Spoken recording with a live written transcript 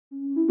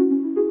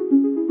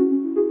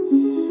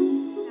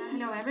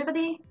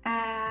everybody.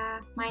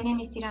 My name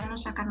is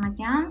Iranusa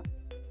Karmazian.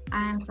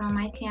 I'm from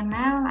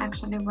ITML.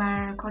 Actually,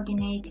 we're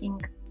coordinating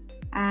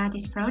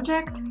this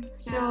project.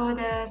 So,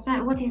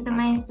 what is the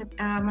main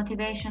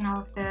motivation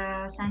of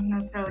the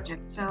Sentinel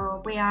project?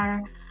 So, we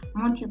are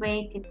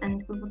motivated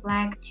and we would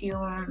like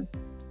to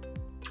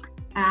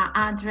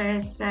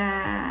address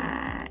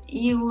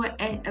EU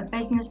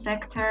business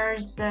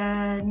sector's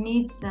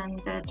needs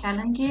and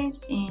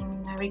challenges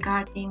in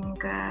regarding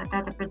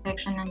data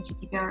protection and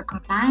GDPR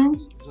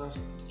compliance.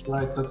 Just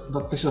right,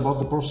 that this is about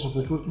the process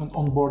of recruitment,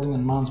 onboarding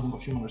and management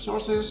of human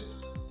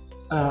resources.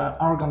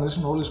 Our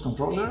organization role is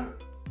controller.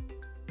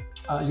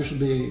 You should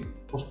be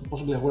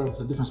possibly aware of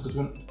the difference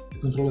between the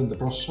controller and the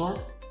processor,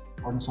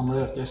 or in some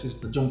rare cases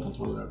the joint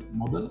controller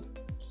model.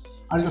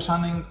 Are you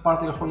assigning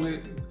partly or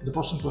wholly the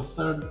processing to a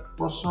third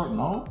processor?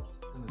 No.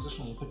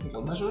 Organizational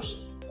technical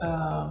measures.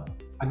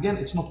 Again,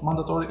 it's not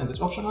mandatory and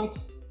it's optional,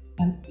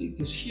 and it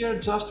is here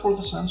just for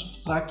the sense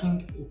of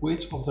tracking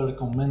which of the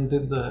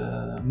recommended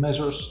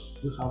measures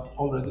you have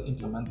already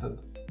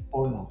implemented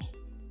or not.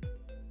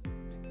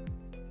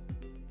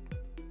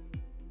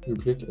 You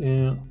click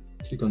here,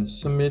 click on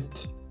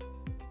submit,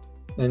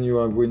 and you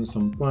have written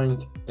some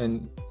point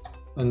and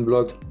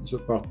unblock the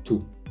part 2.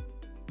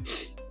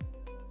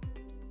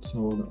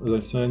 So as I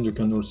said, you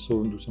can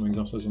also do some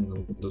exercise on the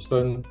Windows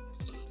 10.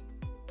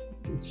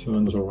 It's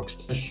another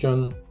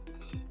workstation.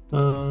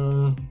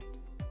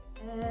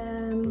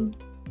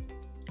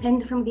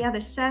 And from the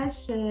other side,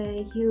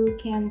 you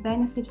can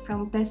benefit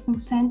from testing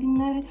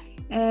Sentinel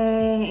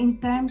in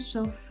terms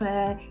of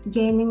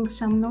gaining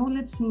some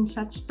knowledge in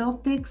such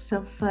topics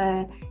of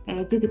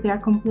GDPR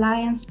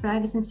compliance,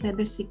 privacy and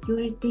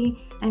cybersecurity,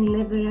 and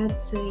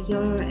leverage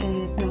your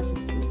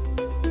processes.